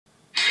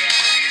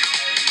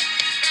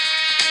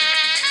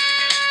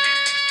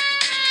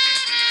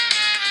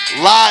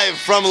Live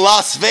from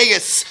Las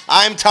Vegas,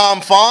 I'm Tom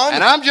Fahn.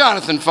 And I'm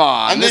Jonathan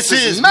Fahn. And this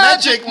is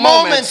Magic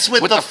Moments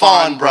with the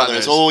Fahn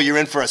Brothers. Oh, you're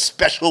in for a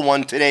special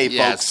one today,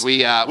 yes, folks.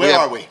 Where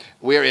are we?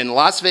 We're in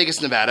Las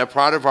Vegas, Nevada,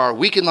 part of our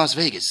Week in Las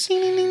Vegas.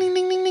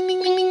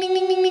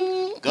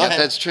 Go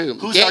ahead. That's true.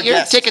 Who's Get our your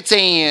guest? tickets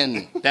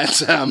in.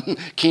 That's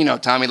Keno.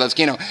 Tommy loves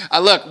Keno.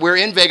 Look, we're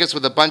in Vegas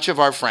with a bunch of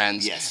our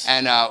friends. Yes.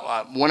 And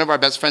one of our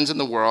best friends in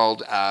the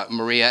world,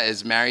 Maria,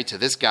 is married to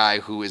this guy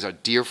who is a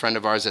dear friend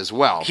of ours as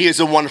well. He is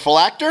a wonderful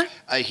actor.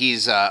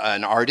 He's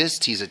an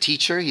artist. He's a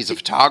teacher. He's a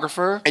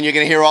photographer. And you're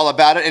going to hear all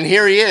about it. And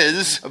here he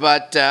is.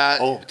 But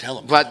tell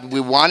him. But we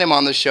want him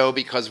on the show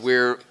because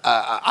we're.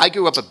 I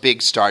grew up a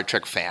big Star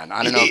Trek fan.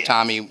 I don't know if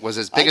Tommy was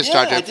as big a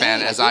Star Trek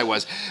fan as I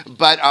was.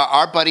 But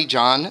our buddy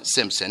Jon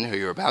Simpson, who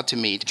you're about to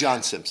meet,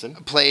 Jon Simpson,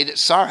 played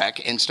Sarek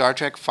in Star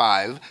Trek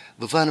V: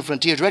 The Final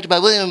Frontier, directed by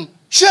William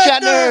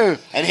Shatner.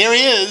 And here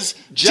he is,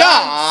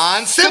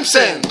 Jon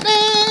Simpson.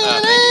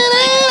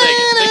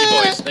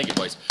 Thank you,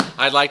 boys.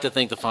 I'd like to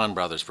thank the Fahn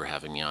brothers for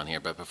having me on here,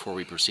 but before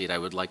we proceed, I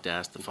would like to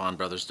ask the Fahn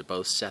brothers to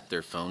both set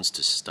their phones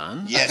to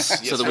stun.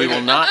 Yes. So that we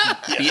will not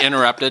be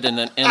interrupted, and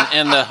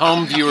the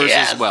home viewers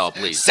as well,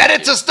 please. Set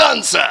it to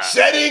stun, sir.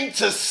 Setting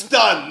to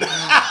stun.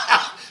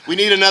 We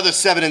need another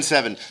 7 and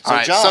 7. So, all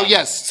right, John.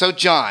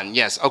 John,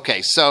 yes.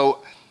 Okay,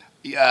 so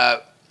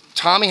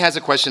Tommy has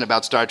a question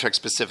about Star Trek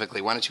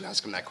specifically. Why don't you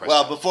ask him that question?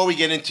 Well, before we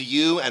get into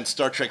you and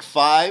Star Trek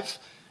V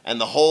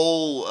and the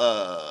whole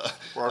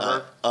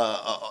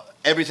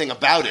everything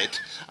about it,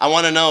 I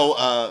want to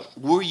know,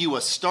 were you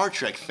a Star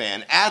Trek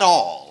fan at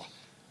all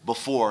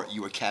before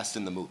you were cast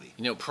in the movie?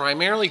 You know,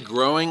 primarily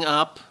growing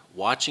up,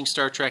 watching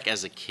Star Trek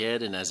as a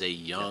kid and as a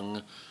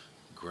young,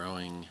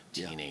 growing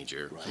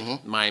teenager. Right.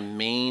 Mm-hmm. My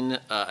main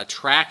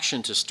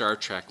attraction to Star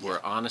Trek were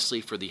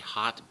honestly for the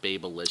hot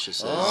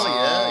babeliciouses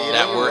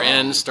that were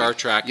in Star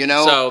Trek. You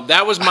know, so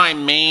that was my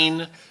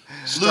main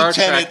Star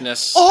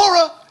Trekness.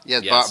 Aura.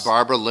 Yes, Yes.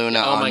 Barbara Luna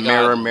on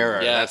Mirror,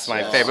 Mirror. Yes, That's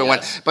my yes, favorite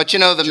yes. one. But you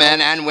know, the men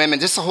and women,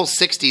 just the whole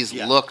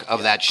 60s look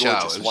of that show.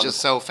 Gorgeous, it was just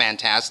so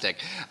fantastic.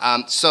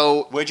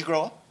 So, Where'd you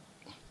grow up?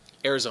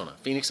 Arizona,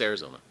 Phoenix,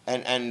 Arizona.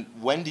 And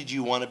when did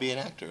you want to be an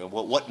actor?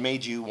 What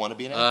made you want to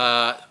be an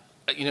actor?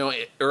 You know,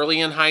 early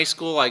in high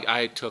school,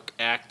 I took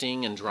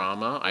acting and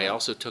drama. I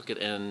also took it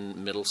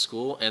in middle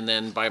school. And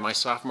then by my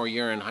sophomore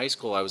year in high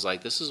school, I was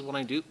like, this is what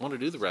I want to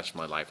do the rest of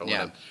my life. I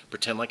want to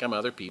pretend like I'm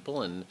other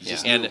people.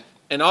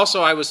 And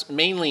also, I was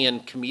mainly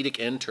in comedic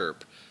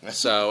interp.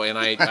 So, and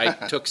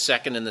I took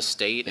second in the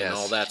state and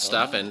all that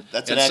stuff. And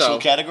that's an actual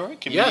category?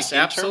 Comedic yes,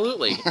 interp?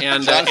 absolutely.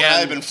 And John and I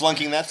have been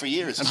flunking that for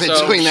years. I've been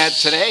doing that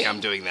today. I'm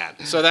doing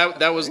that. So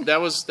that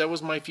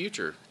was my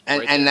future.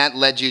 And that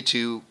led you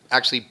to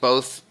actually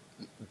both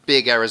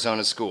big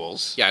Arizona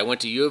schools. Yeah, I went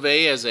to U of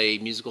A as a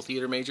musical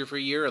theater major for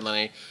a year, and then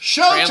I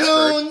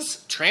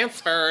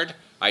transferred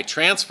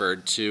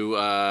to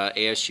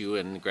ASU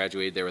and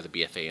graduated there with a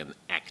BFA in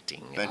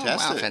acting.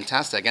 Fantastic. Oh, wow,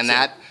 fantastic. And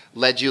that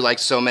led you, like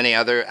so many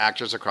other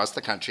actors across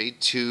the country,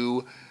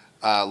 to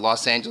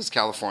Los Angeles,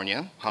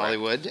 California,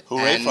 Hollywood.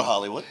 Hooray for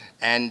Hollywood.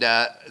 And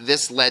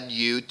this led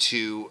you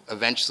to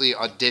eventually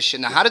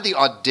audition. Now, how did the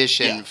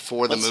audition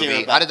for the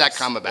movie, how did that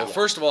come about? Well,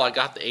 first of all, I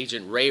got the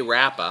agent Ray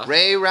Rappa.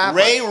 Ray Rappa.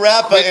 Ray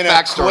Rappa, Quick in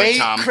backstory,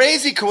 a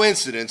crazy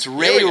coincidence,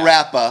 Ray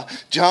Rappa,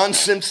 Jon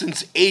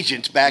Simpson's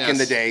agent back in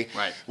the day,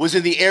 was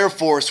in the Air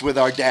Force with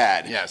our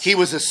dad. Yes. He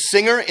was a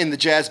singer in the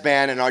jazz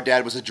band, and our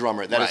dad was a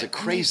drummer. That is a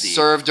crazy.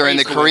 Served during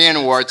the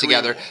Korean War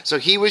together. So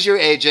he was your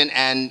agent,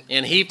 and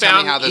he tell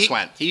found me how this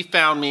went. He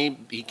found me.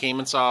 He came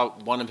and saw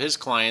one of his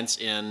clients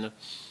in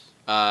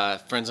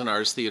Friends and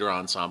Artists Theater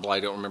Ensemble.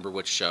 I don't remember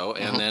which show,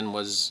 and then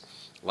was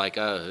like,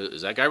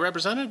 "Is that guy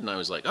represented?" And I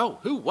was like, "Oh,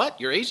 who? What?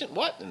 Your agent?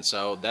 What?" And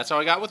so that's how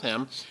I got with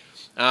him.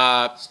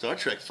 Star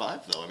Trek V,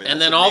 though. I mean, and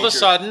then all of a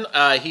sudden,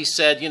 he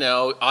said,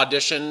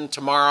 audition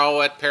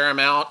tomorrow at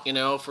Paramount,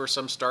 for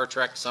some Star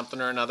Trek something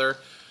or another.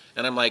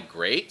 And I'm like,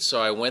 great.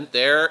 So I went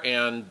there,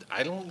 and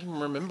I don't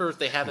even remember if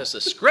they had us a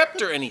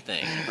script or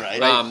anything.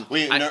 Right. Were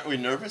you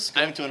nervous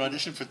going to an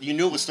audition for? You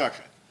knew it was Star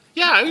Trek.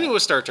 Yeah, I knew it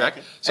was Star Trek.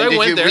 Okay. So and I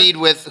went there.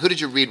 Who did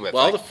you read with?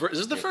 Well, this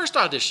is the first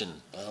audition.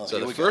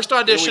 So the first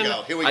audition,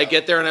 here we go. I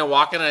get there and I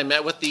walk in and I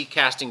met with the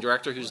casting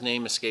director whose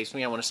name escapes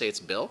me. I want to say it's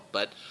Bill,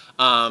 but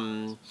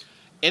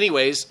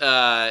anyways,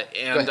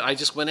 and I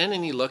just went in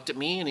and he looked at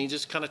me and he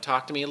just kind of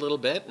talked to me a little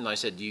bit. And I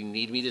said, "Do you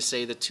need me to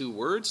say the 2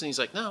 words?" And he's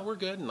like, "No, we're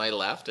good." And I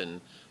left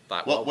and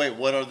thought, well, wait,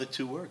 what are the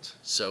 2 words?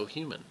 So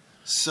human.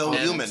 So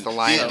human. The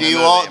line do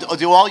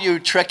all you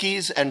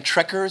Trekkies and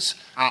Trekkers?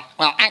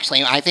 Well,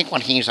 actually, I think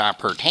what he's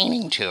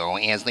pertaining to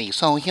is the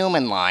 "so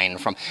human" line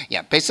from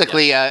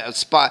basically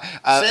Cybok.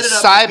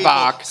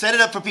 Set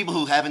it up for people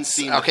who haven't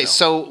seen. Okay,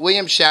 so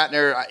William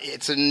Shatner.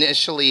 It's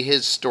initially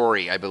his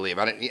story, I believe,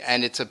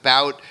 and it's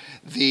about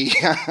the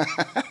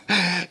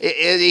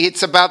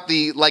it's about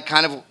the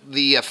kind of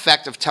the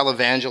effect of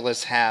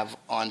televangelists have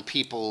on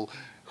people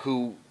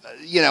who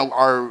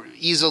are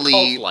easily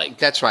cult-like.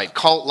 That's right,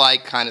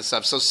 cult-like kind of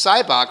stuff. So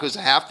Cybok, who's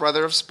a half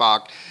brother of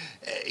Spock,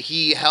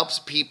 he helps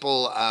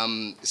people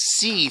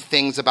see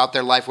things about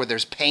their life where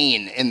there's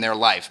pain in their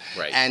life.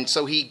 Right. And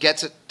so he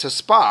gets it to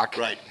Spock.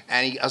 Right.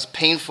 And a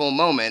painful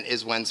moment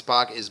is when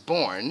Spock is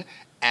born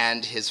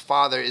and his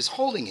father is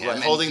holding him. Right,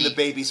 and holding the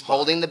baby Spock.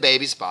 Holding the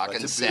baby Spock Right,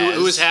 and it's a says...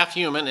 Who is half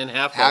human and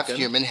half Vulcan. Half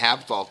human,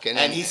 half Vulcan.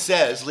 And he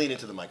says, lean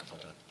into the microphone,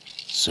 John.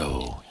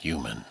 So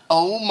human.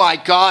 Oh my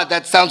God,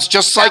 that sounds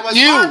just like was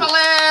you.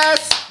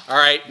 marvelous! All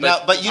right,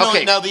 But you know,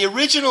 okay. now the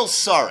original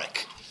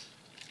Sarek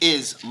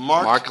is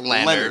Mark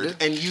Leonard.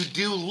 and you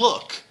do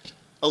look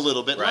a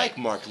little bit Right. like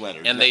Mark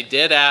Leonard. and they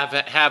did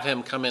have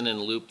him come in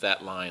and loop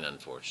that line,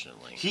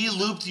 unfortunately. He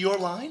looped your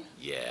line?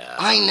 Yeah.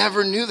 I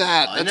never knew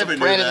that. I That's never a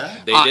knew brand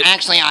that. They did-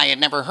 Actually, I had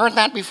never heard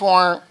that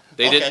before.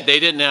 They Okay.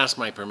 didn't ask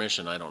my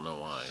permission. I don't know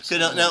why. So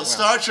now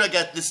Star Trek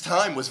at this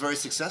time was very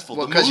successful.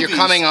 Well, The because you're movies-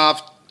 coming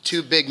off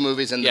 2 big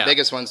movies, and Yeah. the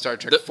biggest one, Star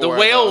Trek The 4.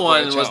 whale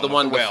one Voyage was Home, the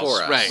one whales.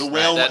 before us. Right. The whale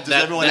Right, one. that-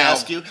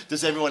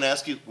 Does everyone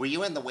ask you? Were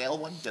you in the whale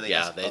one? Do they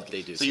Yeah, ask?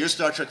 they do So say you're that.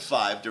 Star Trek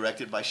 5,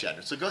 directed by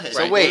Shatner. So go ahead.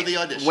 So Go wait, to the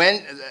audition.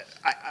 when,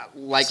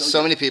 like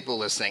so many people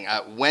listening,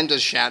 when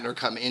does Shatner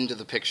come into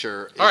the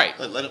picture? All right.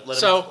 Let him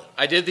So explain.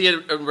 I did the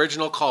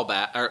original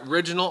callback, or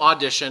original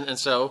audition, and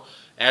so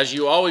as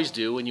you always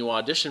do when you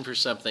audition for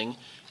something,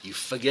 you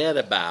forget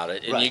about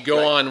it and Right, you go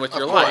right. on with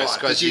your course, life.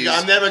 'cause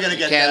I'm never going to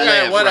get can't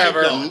that. live, Yeah,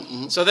 whatever.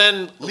 Right. So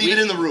then Leave it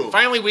in the room.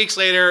 Finally, weeks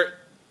later,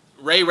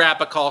 Ray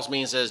Rappa calls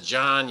me and says,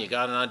 "John, you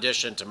got an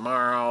audition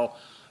tomorrow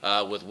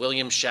with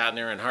William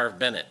Shatner and Harv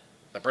Bennett,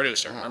 the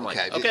producer." I'm like,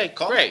 okay. "Okay,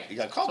 Call great." me. You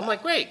got called I'm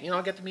back. like, "Great,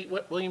 I'll get to meet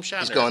William Shatner."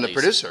 He's going at to least."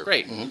 producer.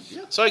 Great.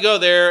 Yeah. So I go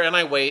there and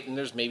I wait, and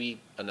there's maybe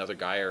another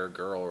guy or a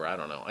girl, or I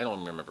don't know. I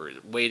don't remember,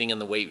 waiting in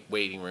the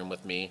waiting room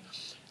with me.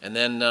 And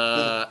then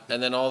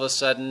all of a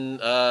sudden,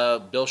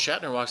 Bill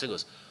Shatner walks in and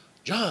goes,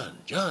 John,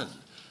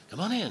 come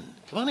on in.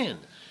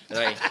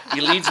 And he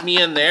leads me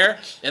in there,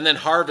 and then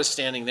Harv is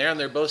standing there, and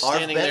they're both Harv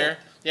standing Bennett. there.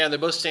 Yeah, and they're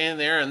both standing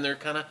there, and they're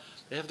kind of,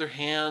 they have their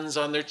hands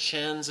on their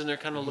chins, and they're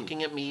kind of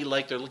looking at me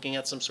like they're looking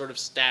at some sort of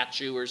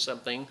statue or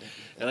something.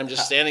 And I'm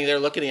just standing there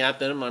looking at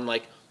them. I'm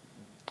like,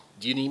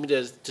 do you need me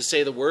to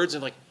say the words?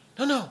 And like,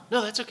 no,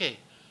 that's okay.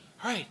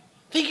 All right.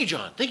 Thank you,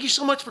 John. Thank you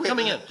so much for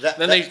coming in. that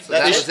Then was it.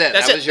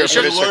 That was your They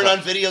shook- Did you learn on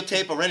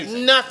videotape or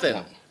anything?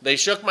 Nothing. They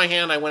shook my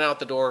hand. I went out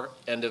the door.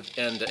 And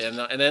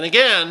then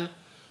again,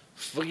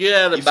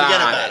 forget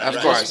about it. Of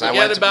Right. course, I Forget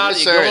went to about it.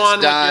 You producer. go on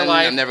It's done. with your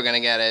life. I'm never going to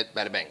get it.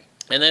 Bada bing.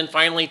 And then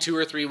finally, 2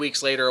 or 3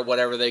 weeks later, or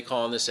whatever, they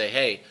call and they say,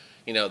 "Hey,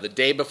 the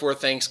day before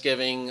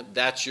Thanksgiving,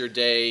 that's your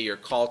day. Your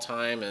call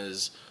time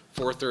is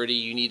 4:30.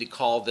 You need to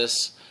call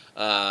this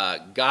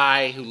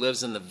guy who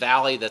lives in the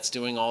valley that's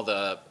doing all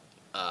the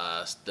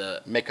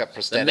Makeup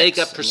prosthetics. the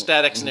makeup,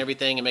 prosthetics, and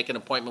everything, and make an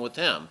appointment with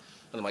him."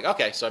 And I'm like,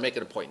 "Okay." So I make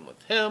an appointment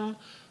with him.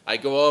 I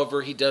go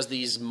over. He does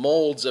these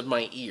molds of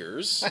my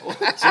ears. So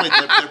wait,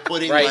 they're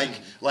putting Right.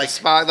 like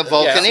Spy the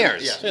Vulcan Yeah.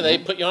 ears. Yeah. So they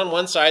put you on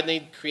one side, and they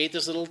create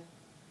this little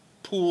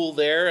pool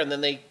there, and then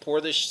they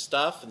pour this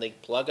stuff, and they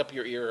plug up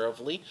your ear,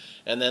 hopefully,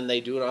 and then they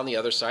do it on the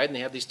other side, and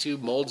they have these 2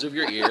 molds of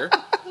your ear,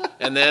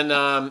 and then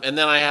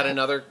I had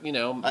another,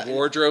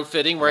 wardrobe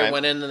fitting where I Right.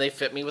 went in and they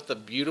fit me with the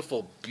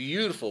beautiful,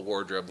 beautiful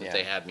wardrobe that Yeah,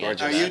 they had me in.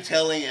 gorgeous. Are you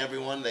telling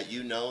everyone that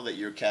you know that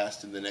you're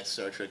cast in the next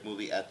Star Trek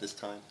movie at this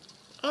time?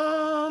 Or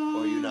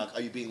are you not?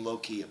 Are you being low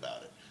key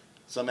about it?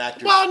 Some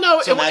actors. Well,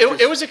 no, some it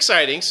actors- was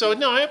exciting. So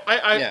no, Yeah.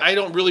 I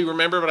don't really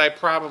remember, but I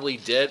probably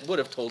would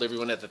have told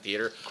everyone at the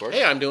theater, course.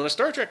 "Hey, I'm doing a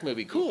Star Trek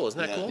movie. Cool, isn't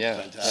that cool?" Yeah.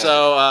 Fantastic.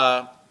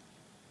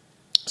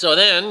 So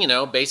then,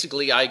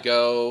 basically I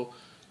go,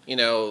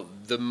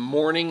 the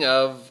morning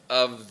of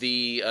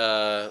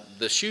the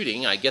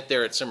shooting, I get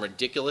there at some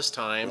ridiculous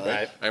time.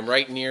 Right. I'm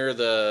right near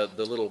the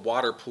little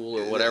water pool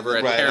or whatever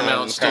at Right, Paramount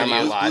on the Studios.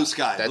 Paramount lot. Blue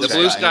Sky. That's The right.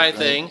 Blue Sky Right.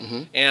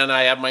 thing, and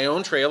I have my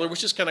own trailer,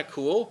 which is kind of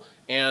cool.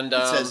 And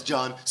It says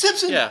Jon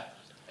Simpson. yeah,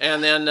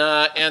 and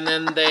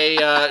then they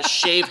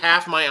shave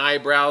half my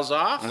eyebrows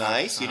off.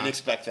 Nice. You didn't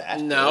expect that.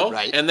 No,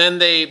 Right. and then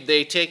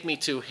they take me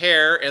to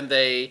hair, and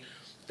they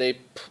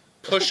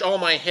push all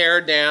my hair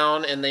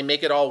down, and they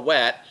make it all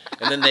wet,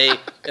 and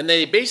then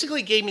they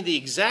basically gave me the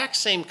exact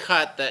same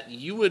cut that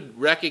you would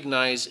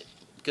recognize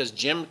because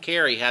Jim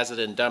Carrey has it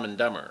in Dumb and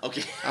Dumber.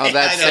 Okay. Oh,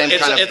 that I know. same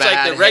It's, kind of it's like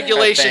bad the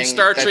regulation thing.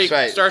 Star That's Trek,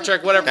 right. Star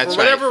Trek, whatever. That's For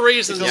whatever right.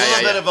 reason, It's a they-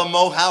 little yeah. bit of a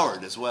Mo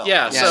Howard as well.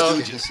 Yeah, so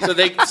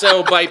Stooges.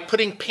 so by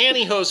putting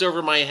pantyhose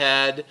over my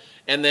head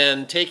and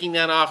then taking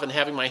that off and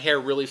having my hair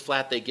really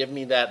flat, they give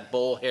me that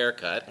bowl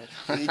haircut,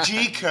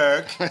 G.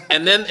 Kirk.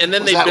 and then Was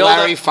they that build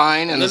Larry up,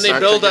 Fine in and the then they Star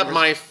build Trek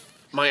up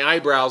my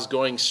eyebrows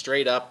going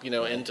straight up,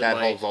 into That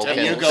my whole Vulcan And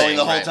you're temples. going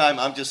the whole right. time.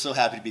 I'm just so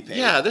happy to be paid.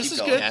 Yeah, this Keep is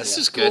going. good. Yeah, This it's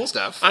is good cool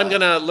stuff. I'm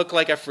gonna look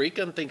like a freak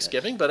on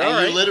Thanksgiving, but all And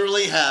right. you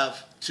literally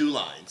have 2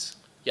 lines.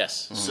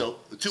 Yes. So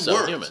 2 So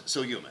words. human.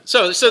 So human.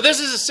 So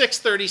this is a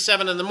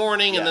 6:37 in the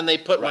morning, Yeah, and then they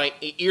put right.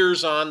 my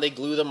ears on, they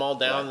glue them all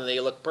down, Right. and they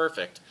look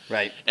perfect.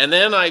 Right. And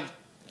then I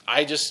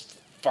just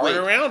fart Wait.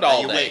 around Now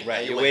all you day. wait. Right, Now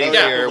you you're wait. waiting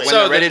Okay, for your- wait. when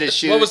they're ready to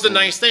shoot What was the and-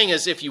 nice thing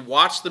is if you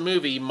watch the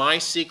movie, my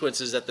sequence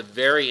is at the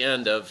very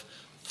end of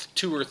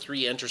 2 or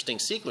 3 interesting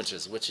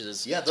sequences, which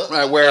is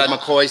where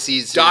McCoy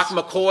sees Doc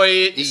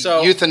McCoy. He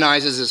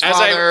euthanizes his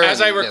father.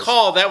 As I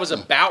recall, that was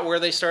about where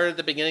they started at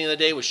the beginning of the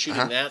day, was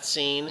shooting that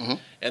scene,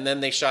 and then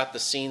they shot the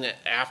scene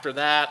after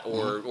that,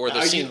 or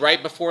the scene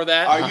right before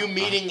that. Are you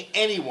meeting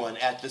anyone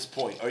at this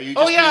point? Are you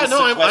just being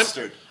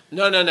sequestered?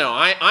 No.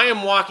 I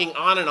am walking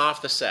on and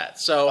off the set.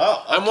 So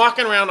I'm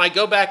walking around. I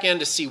go back in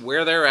to see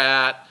where they're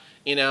at,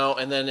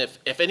 and then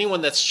if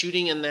anyone that's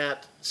shooting in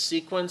that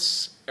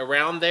sequence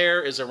around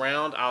there is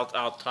around,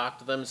 I'll talk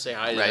to them and say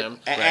hi to them.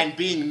 And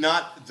being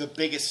not the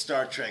biggest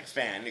Star Trek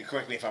fan,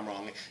 correct me if I'm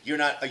wrong, you're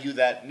not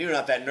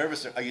that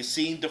nervous? Are you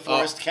seeing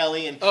DeForest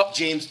Kelley and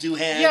James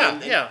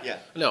Doohan? Yeah.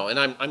 No, and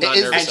I'm not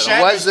nervous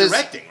at all. And Shatner's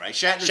directing, right?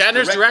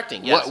 Shatner's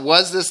directing. Yes.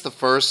 Was this the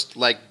first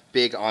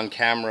big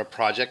on-camera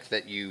project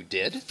that you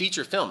did?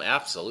 Feature film,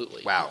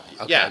 absolutely. Wow.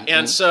 Okay. Yeah,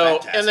 and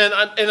so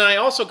and I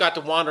also got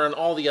to wander on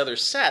all the other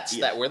sets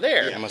that were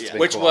there,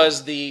 which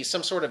was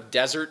some sort of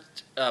desert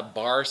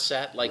bar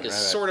set,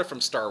 sort of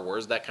from Star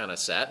Wars, that kind of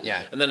set.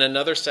 Yeah. And then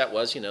another set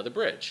was the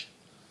bridge.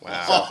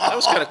 Wow. So that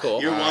was kind of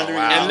cool. You're wandering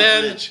around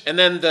the bridge. And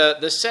then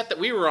the set that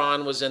we were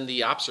on was in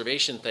the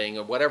observation thing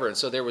or whatever, and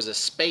so there was a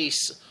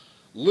space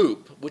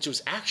loop, which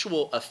was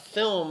a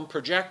film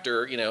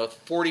projector,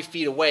 40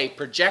 feet away,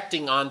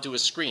 projecting onto a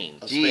screen.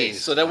 Jeez.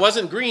 So that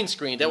wasn't green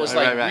screen. That was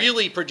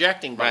really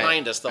projecting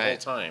behind us the whole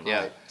time.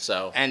 Yeah.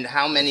 So. And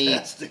how many?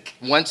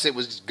 Once it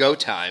was go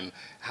time,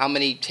 how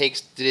many takes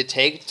did it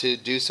take to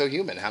do So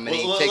Human? How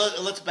many?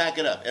 Let's back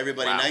it up.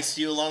 Everybody nice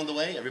to you along the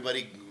way?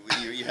 Everybody,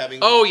 you having?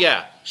 Oh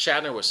yeah,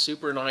 Shatner was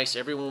super nice.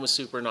 Everyone was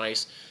super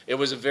nice. It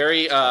was a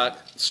very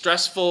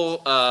stressful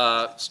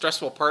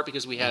part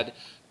because we had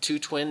 2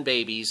 twin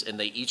babies, and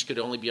they each could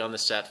only be on the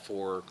set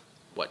for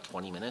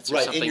 20 minutes or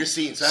something. Right, in your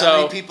scene. So how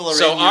many people are in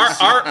your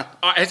scene?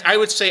 I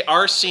would say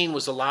our scene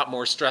was a lot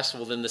more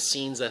stressful than the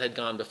scenes that had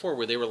gone before,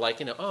 where they were like,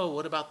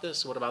 what about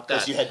this? What about that?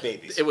 Because you had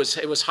babies. It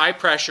was high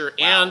pressure,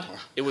 and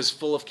it was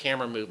full of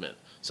camera movement.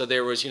 So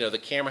there was, the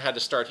camera had to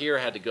start here,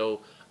 had to go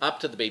up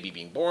to the baby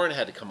being born,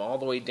 had to come all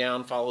the way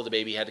down, follow the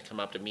baby, had to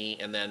come up to me,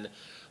 and then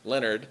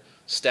Leonard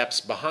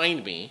steps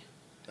behind me.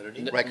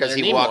 Right, because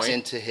he walks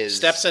into his...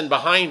 Steps in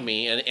behind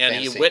me, and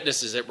he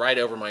witnesses it right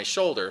over my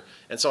shoulder.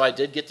 And so I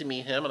did get to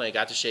meet him, and I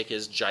got to shake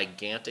his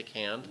gigantic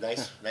hand.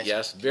 Nice.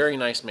 Yes, very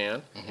nice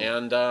man.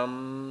 And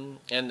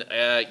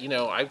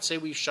I'd say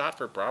we shot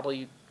for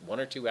probably 1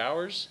 or 2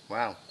 hours.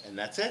 Wow. And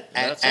that's it.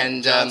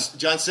 And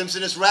Jon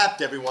Simpson is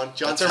wrapped, everyone.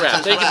 That's a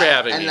wrap. Thank you for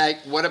having me.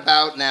 And what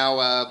about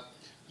now...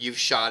 You've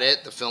shot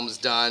it, the film's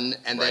done,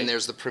 and then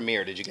there's the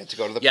premiere. Did you get to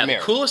go to the premiere? Yeah,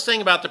 the coolest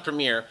thing about the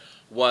premiere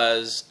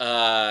was...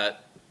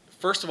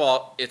 first of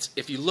all,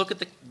 if you look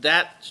at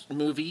that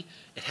movie,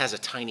 it has a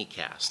tiny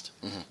cast.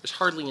 There's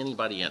hardly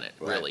anybody in it,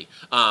 really.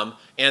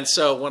 And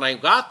so when I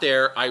got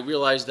there, I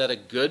realized that a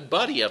good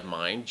buddy of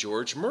mine,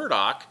 George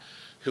Murdoch,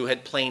 who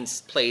had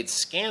played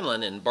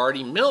Scanlan and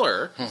Barty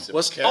Miller,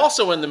 was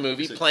also in the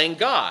movie playing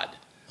God.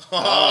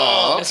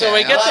 Oh, okay. So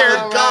we get there.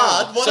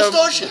 God, what a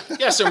starship.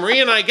 Yeah, so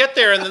Maria and I get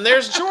there, and then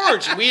there's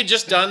George. We had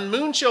just done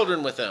Moon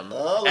Children with him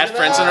at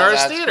Friends and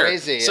Artists Theater.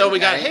 Crazy. So we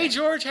got, hey,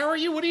 George, how are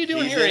you? What are you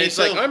doing here? And he's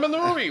like, I'm in the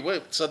movie.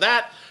 So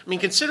that,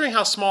 considering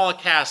how small a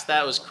cast,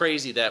 that was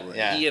crazy that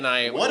he and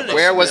I...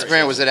 Where was the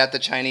premiere? Was it at the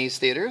Chinese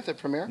theater, the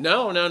premiere?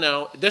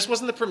 No. This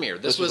wasn't the premiere.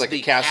 This was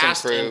the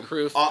cast and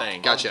crew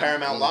thing. Gotcha. On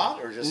Paramount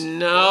Lot? Or just...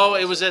 No,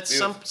 it was at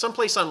some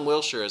place on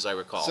Wilshire, as I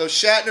recall. So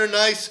Shatner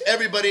nice,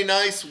 everybody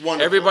nice,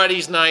 wonderful.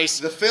 Everybody's nice.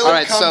 The film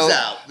comes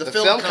out. The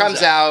film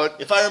comes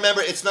out. If I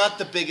remember, it's not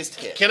the biggest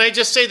hit. Can I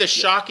just say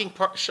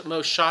the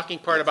most shocking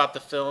part about the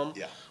film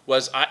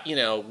was,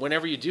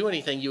 whenever you do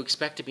anything, you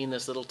expect to be in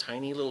this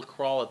tiny little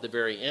crawl at the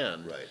very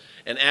end. Right.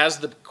 And as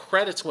the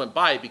credits went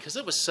by, because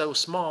it was so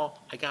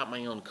small, I got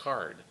my own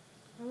card.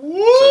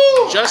 Woo!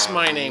 So just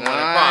my name went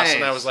across,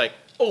 and I was like,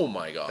 oh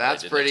my God.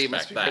 Must be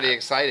pretty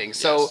exciting. Yes.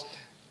 So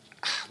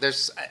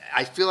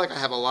I feel like I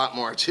have a lot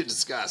more to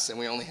discuss, and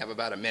we only have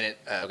about a minute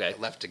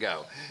left to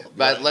go.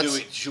 But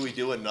should we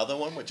do another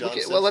one with Jon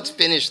Simpson? Well, let's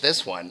finish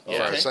this one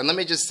first. And let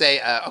me just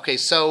say,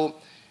 so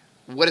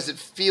what does it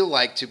feel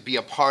like to be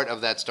a part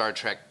of that Star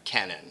Trek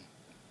canon?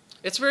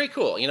 It's very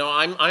cool.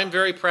 I'm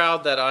very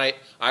proud that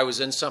I was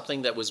in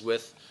something that was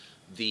with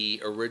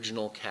the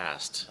original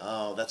cast.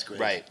 Oh, that's great.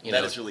 Right.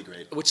 That is really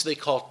great. Which they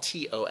call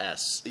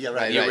TOS. Yeah,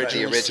 right.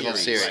 The original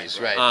series.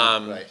 Right.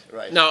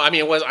 No,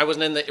 I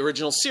wasn't in the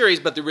original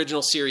series, but the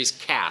original series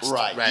cast.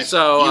 Right.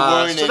 So,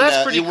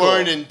 that's pretty cool. You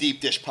weren't in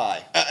Deep Dish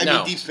Pie.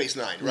 Deep Space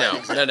Nine.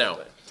 Right. No.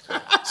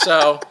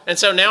 So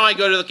now I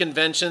go to the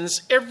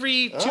conventions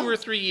every 2 or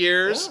 3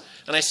 years,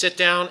 and I sit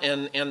down,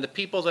 and the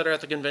people that are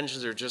at the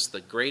conventions are just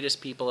the greatest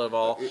people of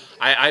all.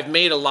 I've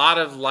made a lot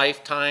of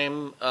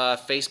lifetime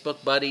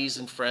Facebook buddies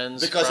and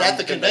friends. Because at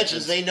the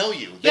conventions, they know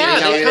you. They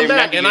come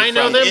back, and I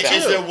know them too.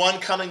 Is there one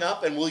coming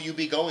up, and will you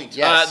be going to?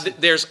 Yes.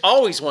 There's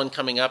always one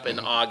coming up in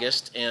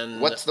August.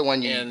 What's the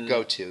one you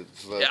go to?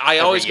 I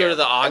always go to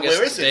the August. And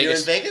where is it? You're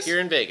in Vegas? Here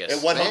in Vegas.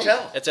 At what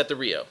hotel? It's at the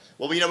Rio.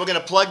 Well, we're going to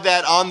plug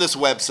that on this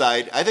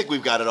website. I think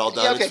we've got it all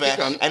done. Yeah,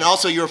 okay, And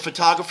also, you're a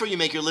photographer. You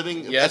make your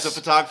living as a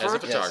photographer. As a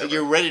photographer.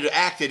 you're ready to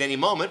act at any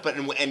moment. But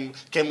and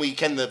can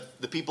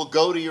the people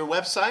go to your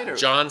website or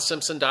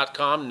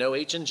JonSimpson.com? No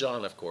H in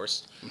John, of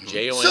course. So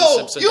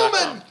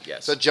JonSimpson.com.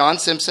 Yes. So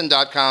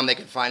JonSimpson.com. They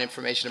can find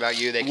information about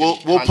you. They can we'll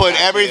put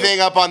contact everything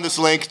you. up on this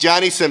link.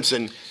 Johnny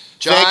Simpson.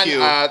 John, thank you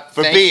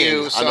for being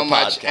you so on the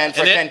much. podcast.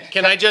 And for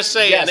can I just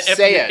say, yes,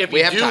 say it. We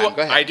have time.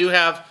 Go ahead. I do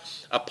have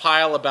a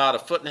pile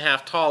about 1.5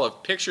 feet tall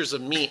of pictures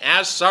of me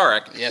as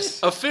Sarek.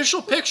 Yes.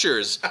 Official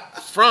pictures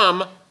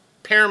from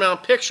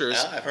Paramount Pictures.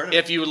 Yeah, I've heard of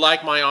if you would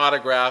like my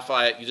autograph,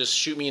 you just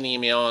shoot me an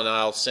email and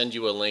I'll send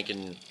you a link.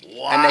 And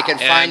they can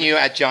find you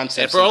at Jon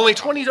Simpson. And for only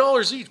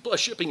 $20 each plus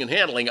shipping and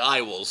handling,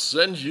 I will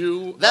send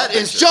you. That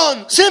is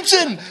Jon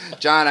Simpson.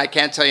 John, I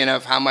can't tell you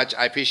enough how much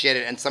I appreciate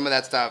it, and some of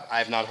that stuff I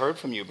have not heard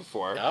from you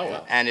before. Oh,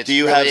 well. And it's do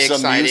you really have some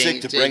exciting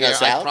music to bring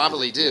us out? I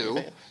probably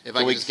do. If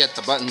I can just get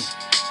the button.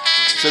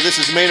 So this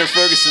is Maynard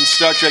Ferguson's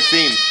Star Trek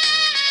theme.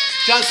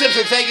 Jon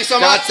Simpson, thank you so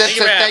much. Jon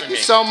Simpson, thank you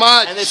so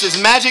much. And this is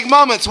Magic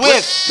Moments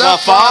with the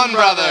Fahn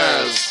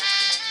Brothers.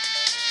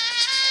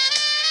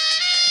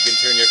 You can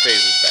turn your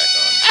phasers back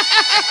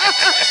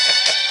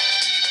on.